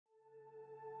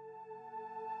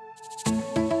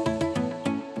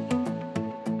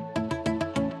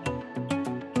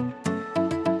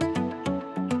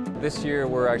This year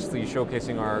we're actually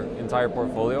showcasing our entire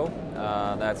portfolio.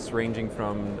 That's ranging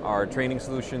from our training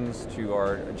solutions to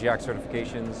our GIAC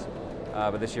certifications.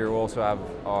 But this year we'll also have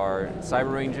our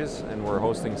cyber ranges, and we're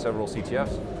hosting several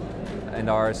CTFs. And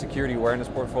our security awareness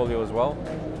portfolio as well,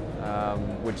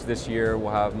 which this year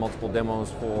we'll have multiple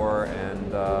demos for,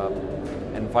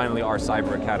 and finally our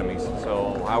cyber academies.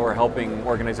 So how we're helping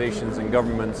organizations and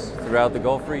governments throughout the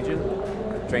Gulf region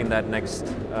train that next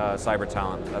cyber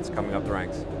talent that's coming up the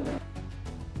ranks.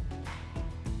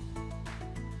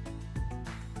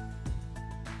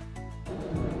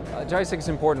 GIAC is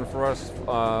important for us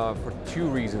for two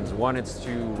reasons. One, it's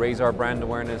to raise our brand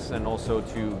awareness and also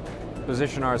to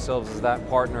position ourselves as that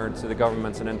partner to the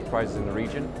governments and enterprises in the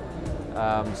region.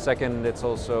 Second,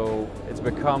 it's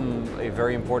become a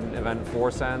very important event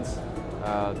for SANS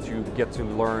to get to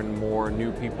learn more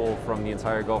new people from the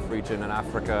entire Gulf region and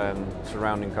Africa and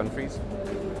surrounding countries.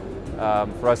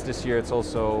 For us this year, it's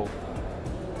also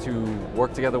to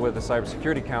work together with the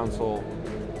Cybersecurity Council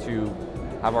to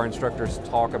have our instructors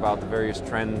talk about the various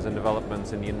trends and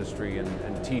developments in the industry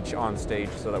and teach on stage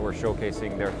so that we're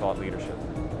showcasing their thought leadership.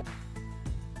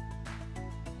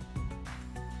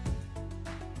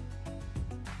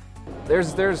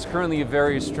 There's currently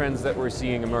various trends that we're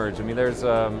seeing emerge. I mean, there's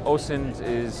OSINT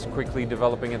is quickly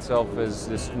developing itself as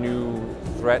this new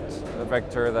threat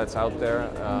vector that's out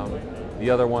there. The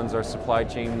other ones are supply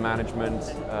chain management,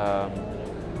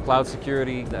 cloud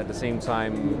security. At the same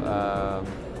time,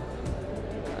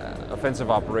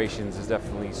 offensive operations is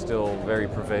definitely still very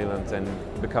prevalent and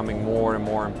becoming more and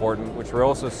more important, which we're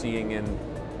also seeing in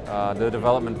the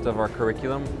development of our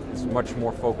curriculum. It's much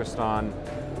more focused on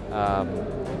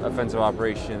offensive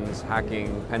operations,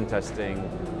 hacking, pen testing,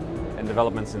 and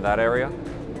developments in that area.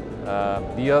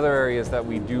 The other areas that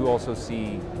we do also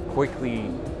see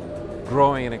quickly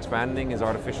growing and expanding is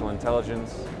artificial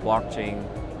intelligence, blockchain,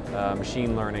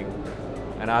 machine learning,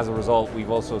 and as a result, we've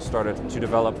also started to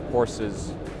develop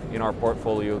courses in our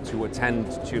portfolio to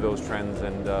attend to those trends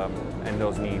and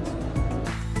those needs.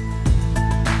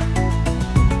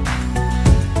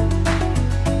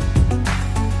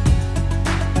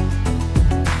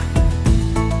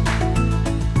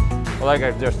 Well, like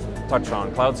I've just touched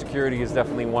on, cloud security is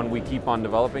definitely one we keep on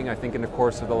developing. I think in the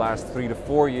course of the last 3 to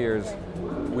 4 years,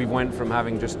 we went from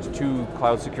having just 2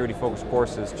 cloud security focused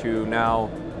courses to now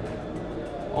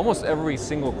almost every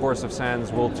single course of SANS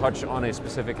will touch on a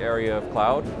specific area of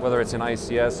cloud, whether it's in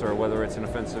ICS or whether it's in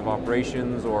offensive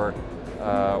operations or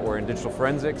in digital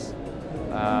forensics.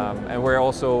 And we're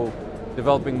also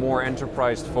developing more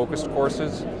enterprise-focused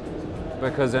courses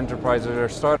because enterprises are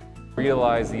starting to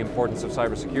realize the importance of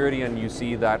cybersecurity, and you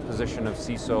see that position of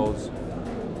CISOs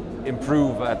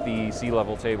improve at the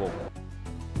C-level table.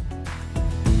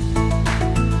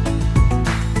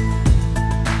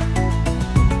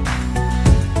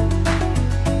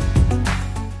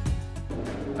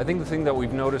 I think the thing that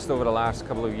we've noticed over the last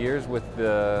couple of years with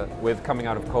coming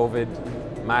out of COVID,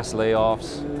 mass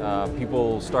layoffs,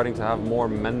 people starting to have more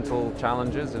mental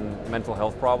challenges and mental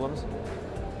health problems,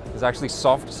 is actually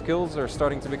soft skills are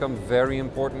starting to become very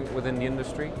important within the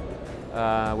industry,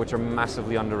 which are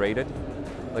massively underrated.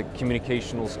 Like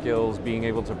communicational skills, being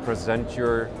able to present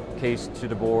your case to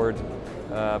the board,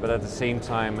 but at the same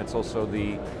time it's also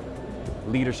the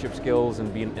leadership skills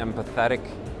and being empathetic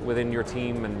within your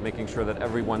team and making sure that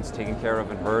everyone's taken care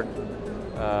of and heard.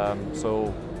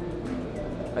 So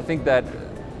I think that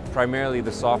primarily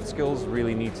the soft skills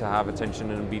really need to have attention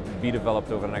and be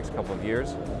developed over the next couple of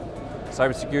years.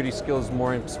 Cybersecurity skills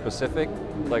more specific,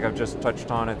 like I've just touched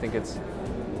on, I think it's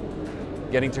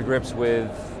getting to grips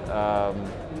with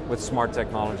smart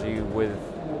technology, with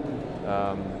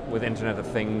Internet of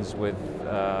Things, with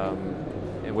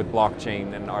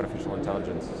blockchain and artificial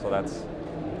intelligence. So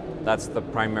that's the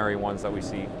primary ones that we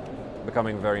see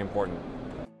becoming very important.